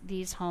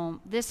this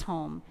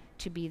home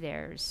to be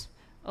theirs.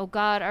 O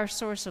God, our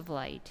source of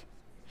light,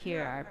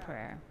 hear our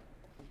prayer.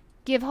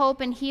 Give hope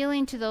and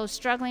healing to those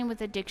struggling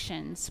with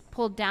addictions,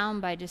 pulled down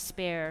by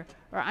despair,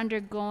 or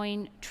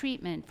undergoing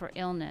treatment for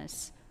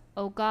illness.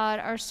 O God,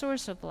 our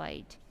source of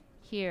light,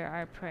 hear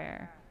our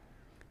prayer.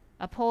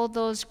 Uphold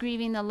those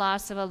grieving the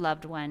loss of a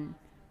loved one.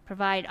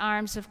 Provide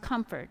arms of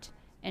comfort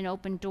and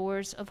open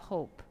doors of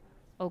hope.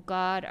 O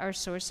God, our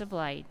source of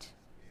light,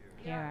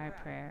 hear our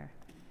prayer.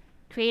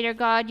 Creator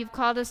God, you've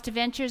called us to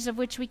ventures of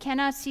which we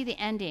cannot see the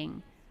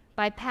ending,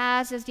 by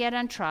paths as yet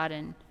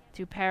untrodden,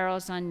 through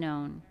perils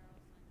unknown.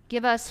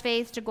 Give us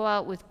faith to go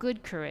out with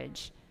good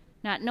courage,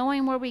 not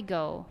knowing where we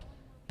go,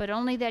 but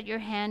only that your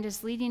hand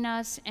is leading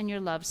us and your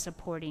love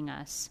supporting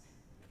us.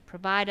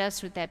 Provide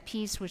us with that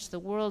peace which the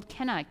world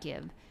cannot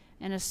give,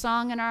 and a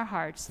song in our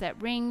hearts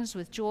that rings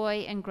with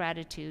joy and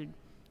gratitude.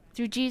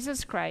 Through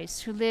Jesus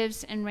Christ, who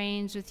lives and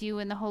reigns with you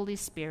in the Holy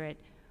Spirit,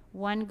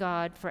 one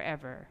God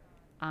forever.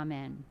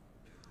 Amen.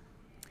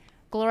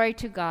 Glory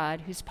to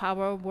God, whose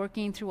power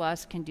working through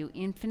us can do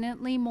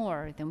infinitely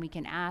more than we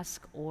can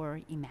ask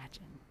or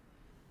imagine.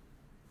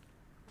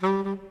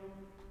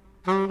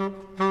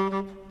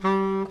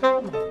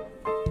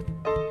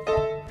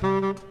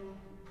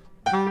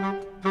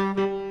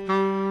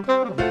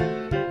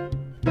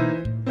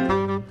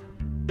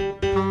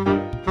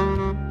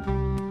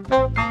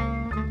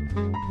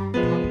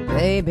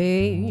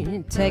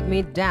 Baby, take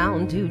me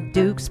down to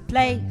Duke's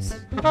place.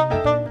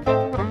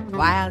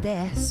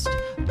 Wildest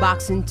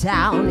box in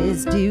town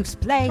is Duke's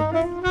place.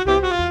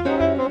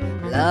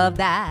 Love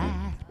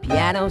that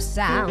piano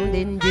sound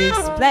in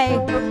Duke's place.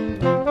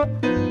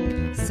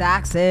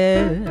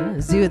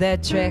 Saxes do their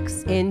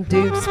tricks in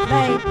Duke's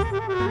place.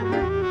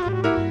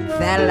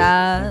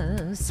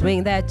 Fellas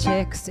swing their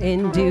chicks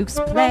in Duke's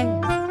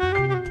place.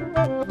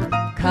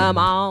 Come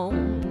on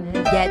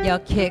and get your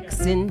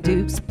kicks in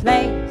Duke's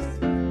place.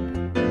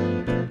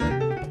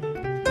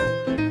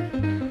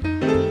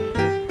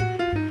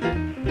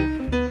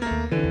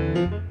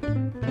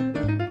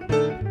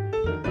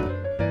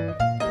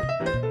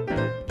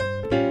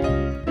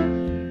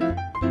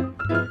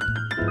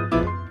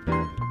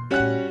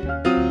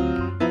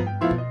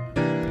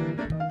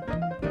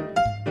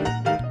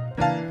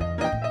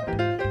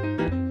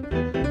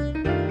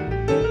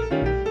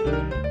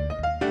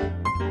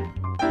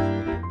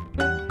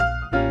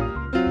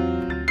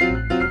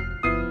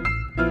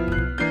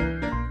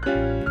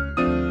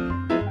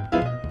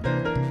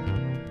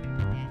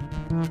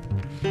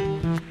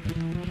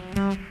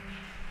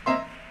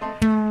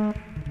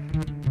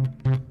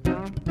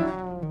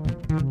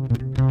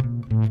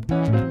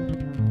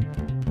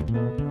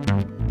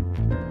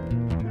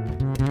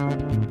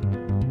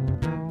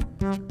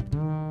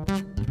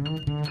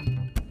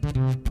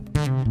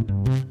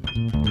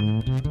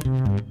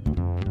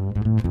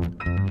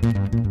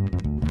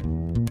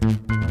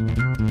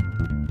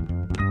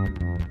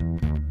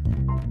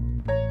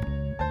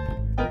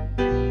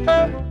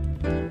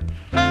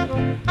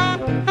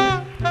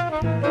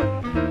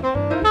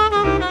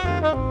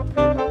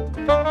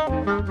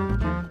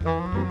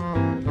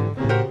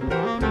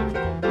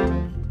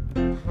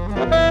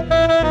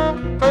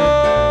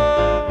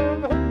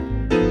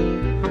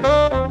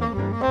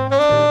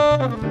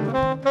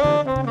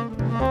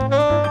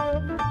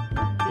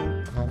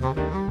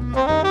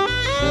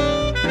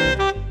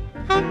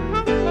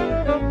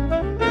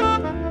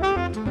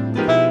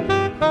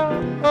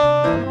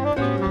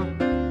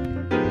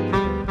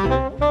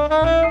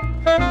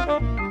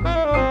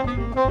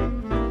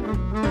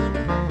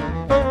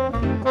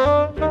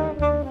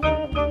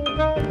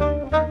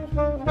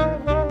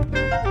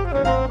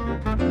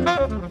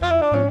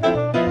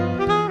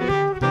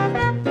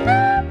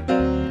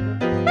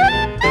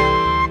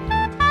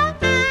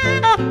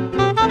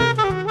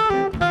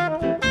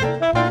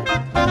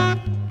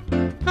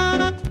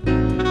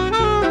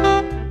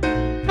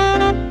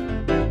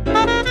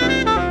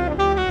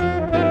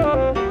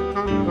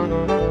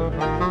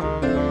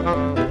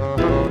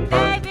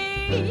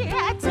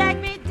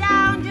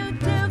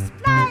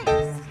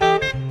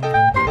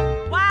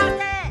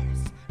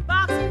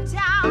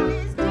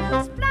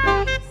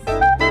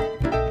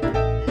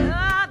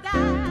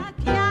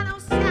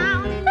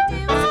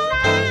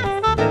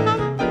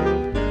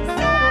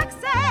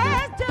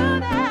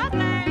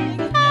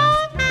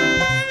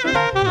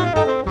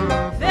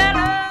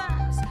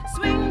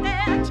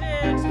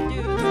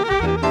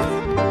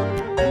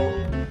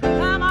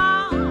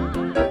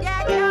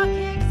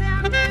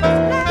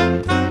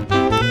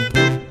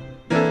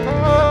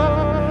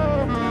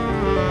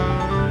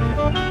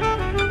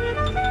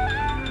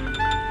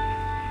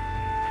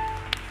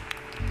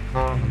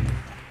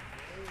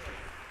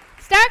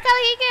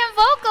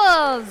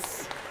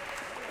 vocals.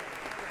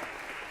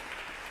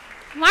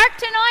 Mark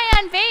Tenoy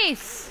on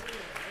bass.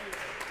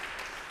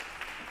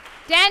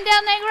 Dan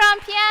Del Negro on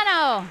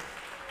piano.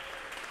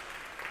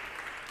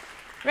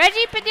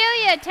 Reggie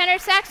Padilla, tenor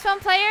saxophone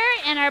player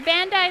and our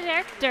band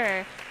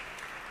director.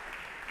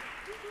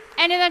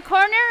 And in the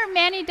corner,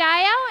 Manny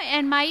Dial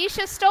and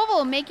Maisha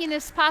Stovall making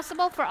this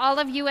possible for all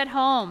of you at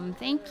home.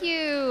 Thank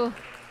you.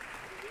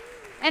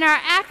 And our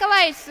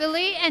acolytes,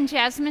 Lily and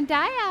Jasmine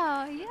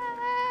Dial. Yeah.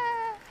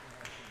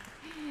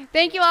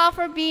 Thank you all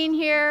for being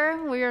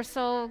here. We are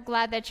so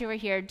glad that you were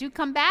here. Do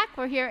come back.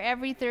 We're here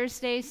every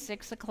Thursday,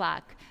 6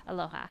 o'clock.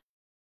 Aloha.